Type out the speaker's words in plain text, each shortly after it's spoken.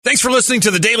Thanks for listening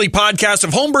to the daily podcast of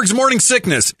Holmberg's Morning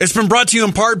Sickness. It's been brought to you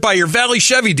in part by your Valley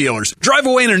Chevy dealers. Drive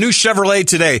away in a new Chevrolet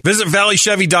today. Visit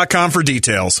valleychevy.com for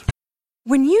details.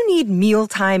 When you need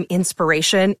mealtime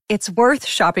inspiration, it's worth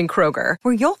shopping Kroger,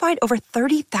 where you'll find over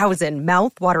 30,000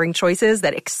 mouth-watering choices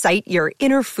that excite your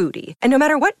inner foodie. And no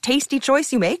matter what tasty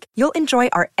choice you make, you'll enjoy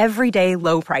our everyday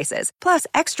low prices, plus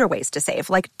extra ways to save,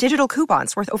 like digital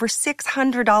coupons worth over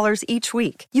 $600 each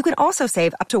week. You can also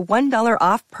save up to $1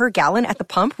 off per gallon at the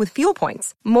pump with fuel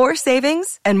points. More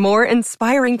savings and more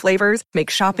inspiring flavors make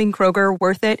shopping Kroger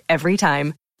worth it every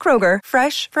time. Kroger,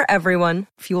 fresh for everyone.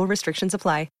 Fuel restrictions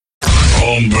apply.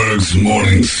 Holmberg's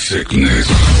Morning Sickness.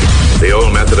 The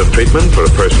old method of treatment for a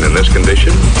person in this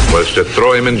condition was to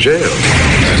throw him in jail.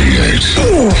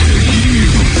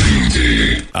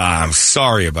 98. I'm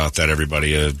sorry about that,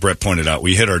 everybody. As Brett pointed out,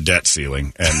 we hit our debt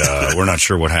ceiling, and we're not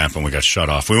sure what happened. We got shut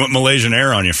off. We went Malaysian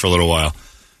Air on you for a little while.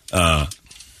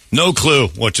 No clue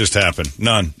what just happened.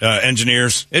 None.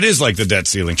 Engineers, it is like the debt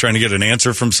ceiling, trying to get an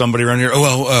answer from somebody around here.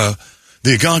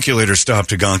 The agonculator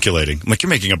stopped agonculating. I'm like, you're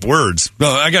making up words.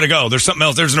 Well, I got to go. There's something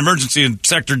else. There's an emergency in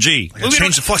Sector G. We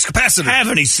change the flux capacitor. Have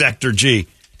any Sector G?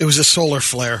 It was a solar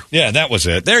flare. Yeah, that was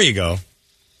it. There you go.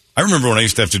 I remember when I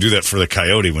used to have to do that for the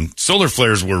Coyote when solar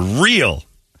flares were real.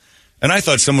 And I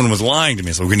thought someone was lying to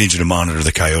me. So we need you to monitor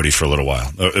the Coyote for a little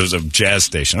while. It was a jazz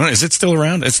station. I don't know, is it still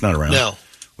around? It's not around. No.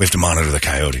 We have to monitor the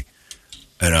Coyote.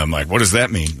 And I'm like, what does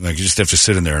that mean? Like, you just have to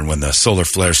sit in there, and when the solar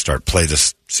flares start, play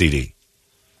this CD.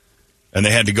 And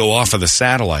they had to go off of the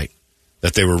satellite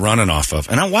that they were running off of.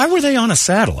 And why were they on a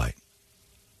satellite?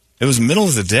 It was middle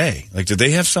of the day. Like, did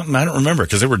they have something? I don't remember,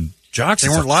 because they were jocks. They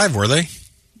weren't live, were they?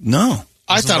 No.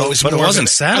 I thought it was but more it wasn't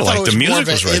satellite. The music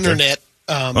was right internet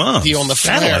deal on the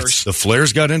flares. The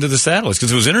flares got into the satellites.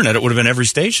 Because if it was internet, it would have been every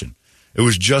station. It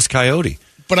was just Coyote.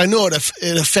 But I know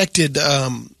it affected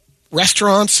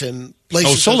restaurants and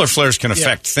places. Oh, solar flares can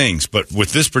affect things, but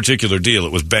with this particular deal,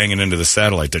 it was banging into the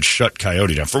satellite that shut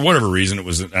Coyote down. For whatever reason, it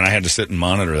was, and I had to sit and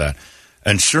monitor that.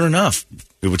 And sure enough,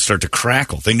 it would start to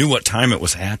crackle. They knew what time it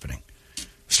was happening.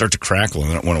 Start to crackle,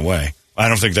 and then it went away. I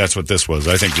don't think that's what this was.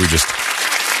 I think we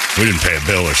didn't pay a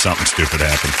bill or something stupid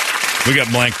happened. We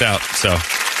got blanked out, so.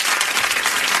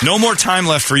 No more time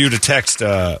left for you to text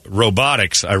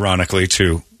robotics, ironically,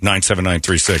 to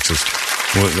 97936.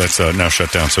 That's now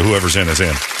shut down, so whoever's in is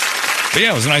in. But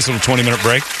yeah, it was a nice little 20-minute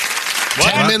break.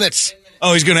 10 minutes.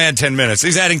 Oh, he's going to add 10 minutes.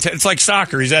 He's adding it's like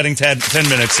soccer. He's adding 10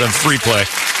 minutes of free play.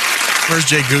 Where's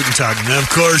Jay Gutentag? And of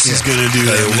course he's going to do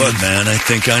that. What, man? I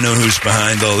think I know who's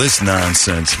behind all this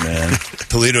nonsense, man.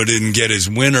 Toledo didn't get his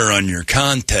winner on your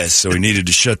contest, so he needed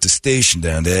to shut the station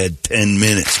down to add 10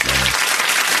 minutes, man.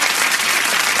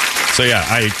 So yeah,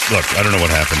 I don't know what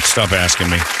happened. Stop asking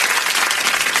me.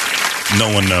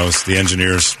 No one knows. The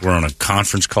engineers were on a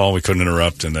conference call. We couldn't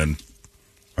interrupt, and then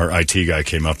our IT guy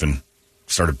came up and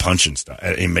started punching stuff.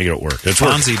 He made it work. It's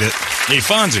Fonzied it. He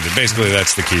Fonzied it. Basically,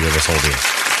 that's the key to this whole deal.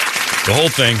 The whole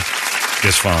thing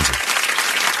is Fonzie.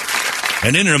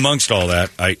 And in and amongst all that,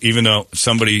 even though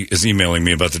somebody is emailing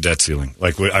me about the debt ceiling,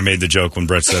 like I made the joke when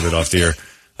Brett said it off the air,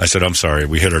 I said, I'm sorry,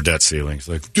 we hit our debt ceiling. He's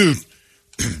like, dude,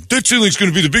 debt ceiling's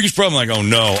going to be the biggest problem. I'm like, oh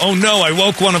no, I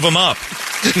woke one of them up.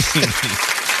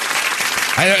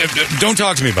 Don't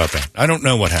talk to me about that. I don't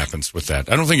know what happens with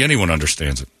that. I don't think anyone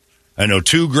understands it. I know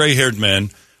two gray-haired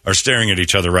men are staring at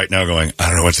each other right now going, I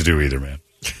don't know what to do either, man.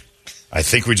 I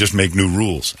think we just make new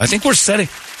rules. I think we're setting,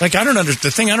 like,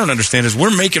 the thing I don't understand is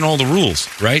we're making all the rules,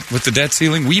 right? With the debt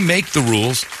ceiling, we make the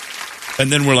rules,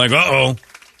 and then we're like, uh-oh,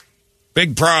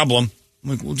 big problem. I'm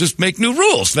like, we'll just make new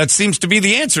rules. That seems to be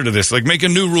the answer to this. Like, make a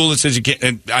new rule that says you can't,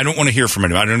 and I don't want to hear from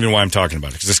anyone. I don't even know why I'm talking about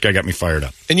it, because this guy got me fired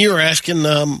up. And you were asking,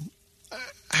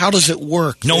 how does it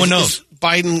work? No one knows.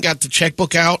 Biden got the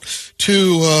checkbook out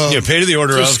to pay to the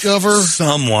order discover of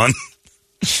someone.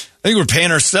 I think we're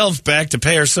paying ourselves back to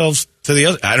pay ourselves to the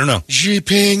other. I don't know. Xi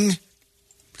Jinping.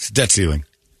 It's debt ceiling.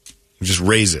 We just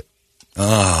raise it.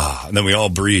 And then we all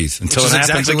breathe until it happens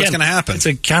exactly again. What's going to happen.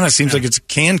 It kind of seems like it's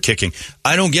can kicking.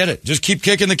 I don't get it. Just keep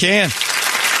kicking the can.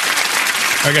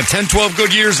 I got 10, 12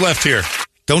 good years left here.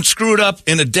 Don't screw it up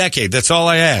in a decade. That's all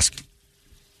I ask.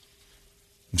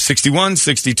 I'm 61,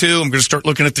 62. I'm going to start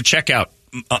looking at the checkout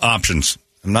options.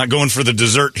 I'm not going for the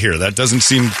dessert here. That doesn't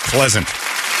seem pleasant.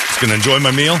 Just going to enjoy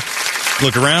my meal,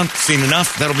 look around, seen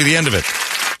enough. That'll be the end of it.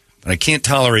 But I can't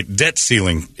tolerate debt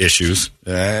ceiling issues.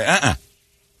 It's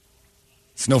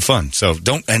no fun. So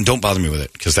don't bother me with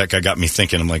it, because that guy got me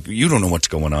thinking. I'm like, you don't know what's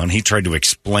going on. He tried to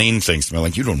explain things to me. I'm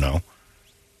like, you don't know.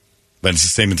 But it's the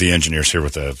same with the engineers here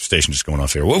with the station just going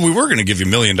off here. Well, we were going to give you $1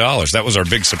 million. That was our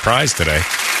big surprise today.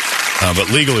 But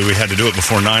legally, we had to do it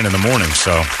before 9 in the morning.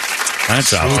 So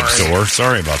that's out the door.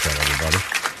 Sorry about that, everybody.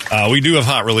 We do have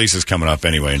hot releases coming up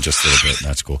anyway in just a little bit, and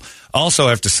that's cool. Also, I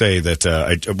have to say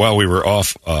that while we were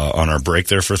off on our break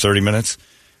there for 30 minutes,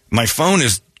 my phone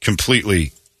is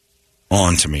completely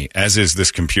on to me, as is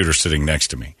this computer sitting next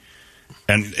to me.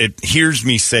 And it hears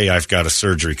me say I've got a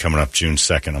surgery coming up June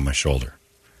 2nd on my shoulder.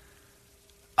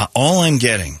 All I'm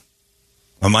getting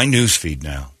on my news feed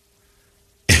now,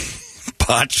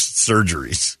 botched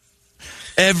surgeries.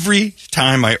 Every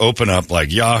time I open up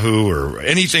like Yahoo or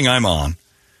anything I'm on,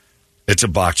 it's a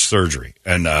botched surgery.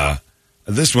 And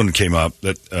this one came up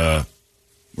that,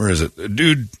 where is it? A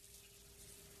dude,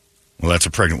 well, that's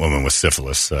a pregnant woman with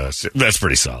syphilis. That's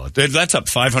pretty solid. That's up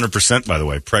 500%, by the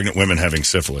way. Pregnant women having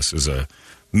syphilis is a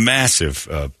massive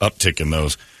uptick in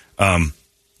those.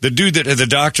 The dude the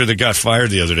doctor that got fired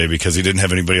the other day because he didn't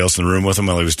have anybody else in the room with him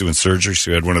while he was doing surgery,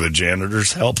 so he had one of the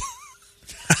janitors help.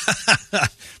 I'm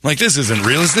like, this isn't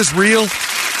real. Is this real?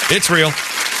 It's real.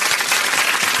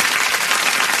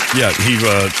 Yeah,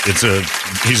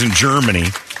 he's in Germany,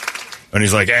 and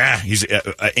he's like, he's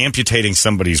amputating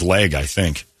somebody's leg, I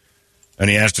think. And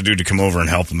he asked a dude to come over and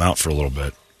help him out for a little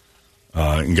bit.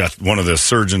 And got one of the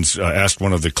surgeons, asked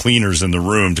one of the cleaners in the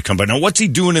room to come by. Now, what's he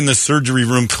doing in the surgery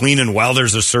room cleaning while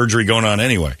there's a surgery going on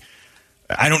anyway?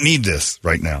 I don't need this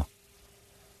right now.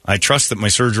 I trust that my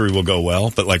surgery will go well,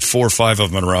 but like 4 or 5 of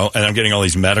them in a row, and I'm getting all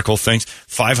these medical things.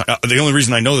 The only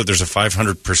reason I know that there's a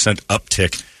 500%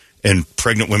 uptick in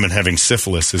pregnant women having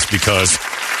syphilis is because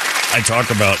I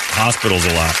talk about hospitals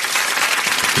a lot.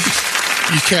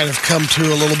 You kind of come to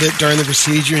a little bit during the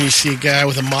procedure, and you see a guy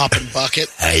with a mop and bucket.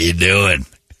 How you doing?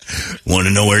 Want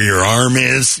to know where your arm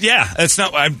is? Yeah, that's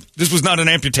not. This was not an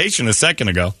amputation a second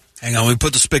ago. Hang on, we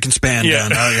put the spick and span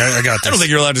down. I got this. I don't think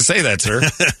you're allowed to say that, sir.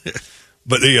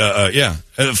 But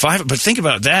but think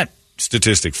about that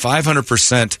statistic: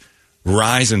 500%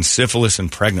 rise in syphilis in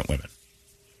pregnant women.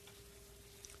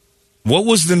 What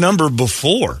was the number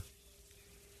before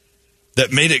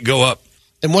that made it go up?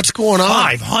 And what's going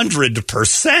on?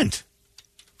 500%.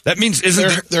 That means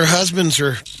their husbands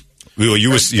are. Well,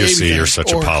 you see, you're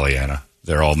such a Pollyanna.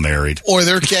 They're all married, or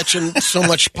they're catching so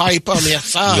much pipe on the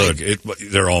outside. Look,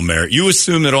 they're all married. You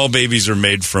assume that all babies are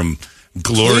made from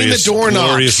glorious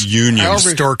unions.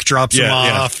 Stork drops them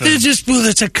off. They're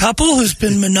it's a couple who's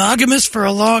been monogamous for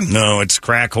a long. No, it's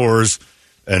crack whores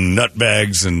and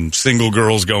nutbags and single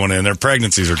girls going in. Their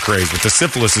pregnancies are crazy, but the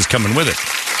syphilis is coming with it.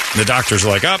 And the doctors are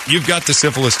like, you've got the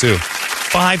syphilis too.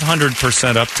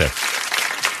 500% uptick.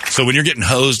 So when you're getting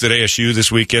hosed at ASU this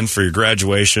weekend for your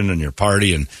graduation and your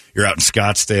party, and you're out in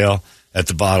Scottsdale at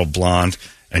the Bottle Blonde,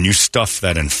 and you stuff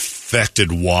that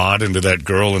infected wad into that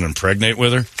girl and impregnate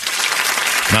with her,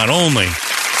 not only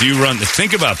do you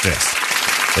think about this,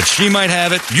 that she might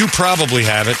have it, you probably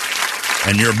have it,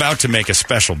 and you're about to make a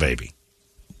special baby.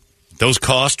 Those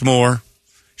cost more.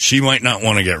 She might not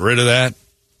want to get rid of that.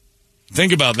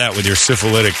 Think about that with your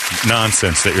syphilitic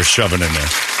nonsense that you're shoving in there.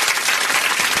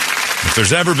 If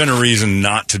there's ever been a reason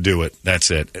not to do it,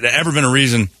 that's it. If there's ever been a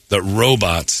reason that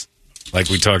robots, like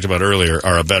we talked about earlier,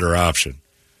 are a better option.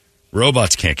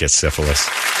 Robots can't get syphilis,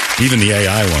 even the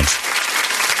AI ones.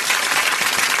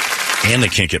 And they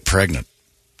can't get pregnant.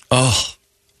 Oh,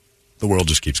 the world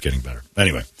just keeps getting better.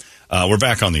 Anyway, we're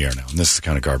back on the air now, and this is the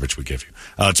kind of garbage we give you.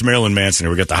 It's Marilyn Manson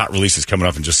here. We got the hot releases coming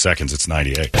up in just seconds. It's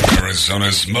 98.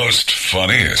 Arizona's most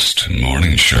funniest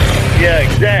morning show. Yeah,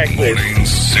 exactly. Morning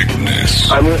Sickness.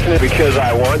 I'm listening because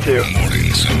I want to.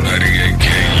 Mornings at 98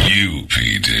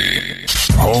 KUPD.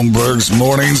 Holmberg's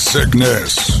Morning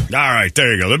Sickness. All right,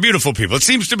 there you go. The beautiful people. It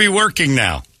seems to be working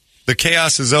now. The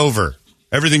chaos is over.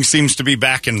 Everything seems to be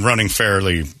back and running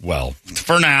fairly well.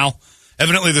 For now.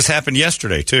 Evidently, this happened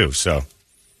yesterday, too, so...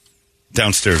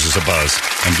 Downstairs is a buzz.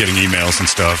 I'm getting emails and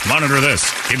stuff. Monitor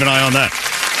this. Keep an eye on that.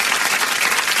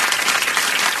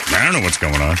 I don't know what's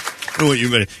going on.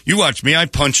 You watch me. I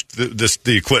punched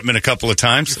the equipment a couple of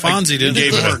times. Fonzie did.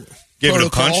 Gave it a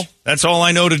punch. That's all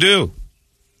I know to do.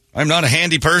 I'm not a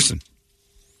handy person.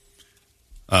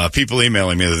 People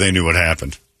emailing me that they knew what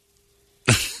happened.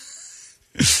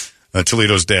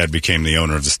 Toledo's dad became the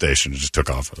owner of the station and just took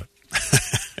off with it.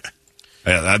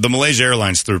 The Malaysia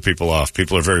Airlines threw people off.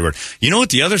 People are very weird. You know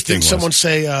what the other thing was? Did someone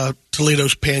say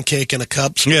Toledo's pancake in a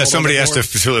cup? Yeah, somebody asked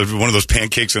if one of those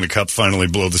pancakes in a cup finally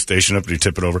blow the station up and you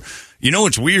tip it over. You know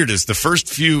what's weird is the first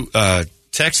few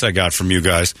texts I got from you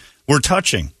guys were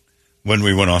touching when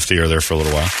we went off the air there for a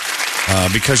little while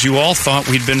because you all thought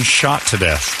we'd been shot to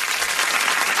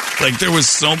death. Like there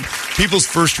was people's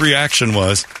first reaction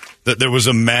was that there was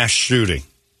a mass shooting.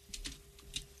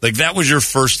 Like, that was your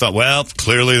first thought. Well,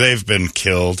 clearly they've been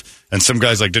killed. And some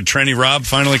guy's like, did Trenny Robb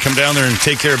finally come down there and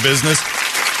take care of business?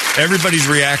 everybody's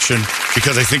reaction,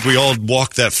 because I think we all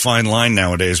walk that fine line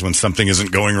nowadays when something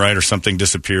isn't going right or something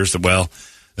disappears, that, well,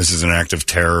 this is an act of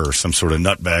terror or some sort of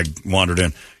nutbag wandered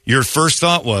in. Your first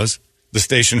thought was the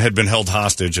station had been held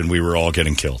hostage and we were all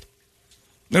getting killed.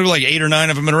 There were like 8 or 9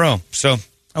 of them in a row. So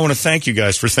I want to thank you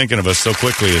guys for thinking of us so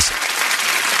quickly as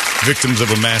victims of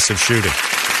a massive shooting.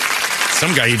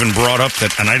 Some guy even brought up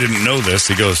that, and I didn't know this,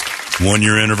 he goes, 1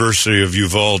 year anniversary of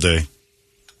Uvalde.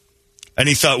 And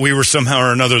he thought we were somehow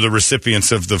or another the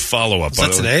recipients of the follow-up. Is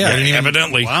that today? Yeah,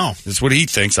 evidently. Wow. That's what he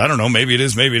thinks. I don't know. Maybe it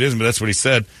is, maybe it isn't, but that's what he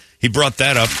said. He brought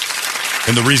that up.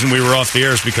 And the reason we were off the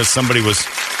air is because somebody was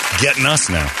getting us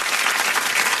now.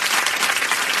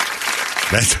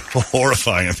 That's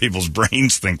horrifying if people's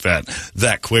brains think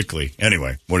that quickly.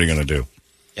 Anyway, what are you going to do?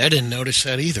 I didn't notice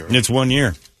that either. It's 1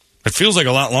 year. It feels like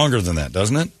a lot longer than that,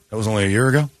 doesn't it? That was only a year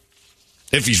ago.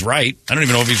 If he's right. I don't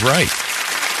even know if he's right.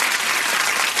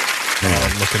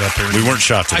 Anyway, look it up here. We weren't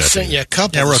shot to I death. sent you a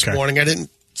couple Yeah, we're this okay. morning. I didn't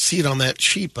see it on that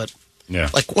sheet, but Yeah.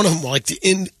 like one of them, like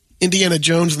the Indiana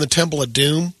Jones and the Temple of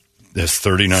Doom. That's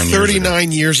 39 years ago.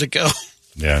 39 years ago.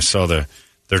 Yeah, so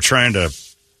they're trying to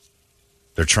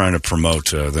promote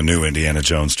the new Indiana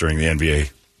Jones during the NBA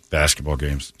basketball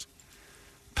games.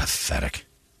 Pathetic.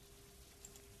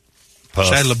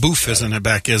 Shia LaBeouf isn't it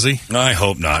back, is he? I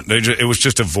hope not. It was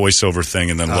just a voiceover thing,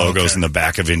 and then logos in the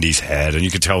back of Indy's head, and you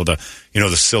could tell the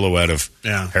silhouette of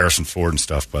Harrison Ford and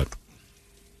stuff. But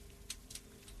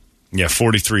yeah,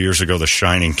 43 years ago, The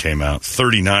Shining came out.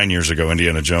 39 years ago,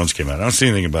 Indiana Jones came out. I don't see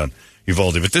anything about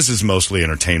Uvalde, but this is mostly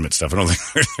entertainment stuff. I don't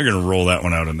think they're going to roll that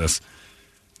one out in this.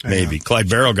 Maybe Clyde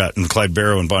Barrow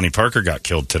and Bonnie Parker got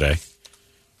killed today.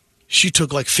 She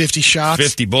took like 50 shots.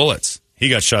 50 bullets. He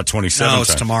got shot 27 times. No,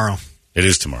 it's tomorrow. It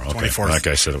is tomorrow. Okay. 24th. That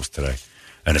guy said it was today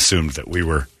and assumed that we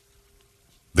were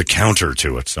the counter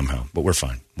to it somehow. But we're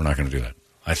fine. We're not going to do that.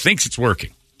 I think it's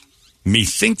working. Me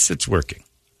thinks it's working.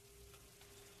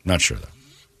 Not sure, though.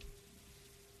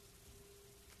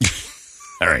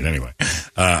 All right, anyway.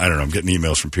 I don't know. I'm getting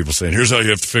emails from people saying, here's how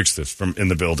you have to fix this from in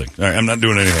the building. All right, I'm not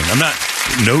doing anything. I'm not.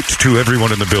 Note to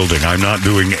everyone in the building, I'm not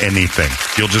doing anything.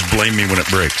 You'll just blame me when it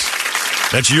breaks.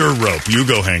 That's your rope. You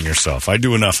go hang yourself. I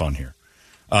do enough on here.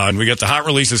 And we got the hot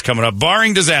releases coming up.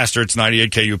 Barring disaster, it's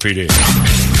 98 KUPD.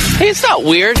 Hey, it's not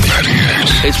weird.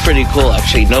 It's pretty cool,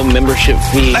 actually. No membership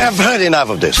fee. I have heard enough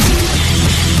of this.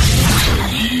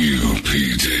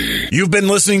 You've been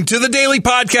listening to the daily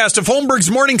podcast of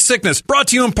Holmberg's Morning Sickness, brought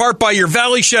to you in part by your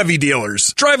Valley Chevy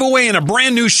dealers. Drive away in a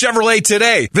brand new Chevrolet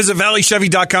today. Visit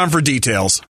valleychevy.com for details.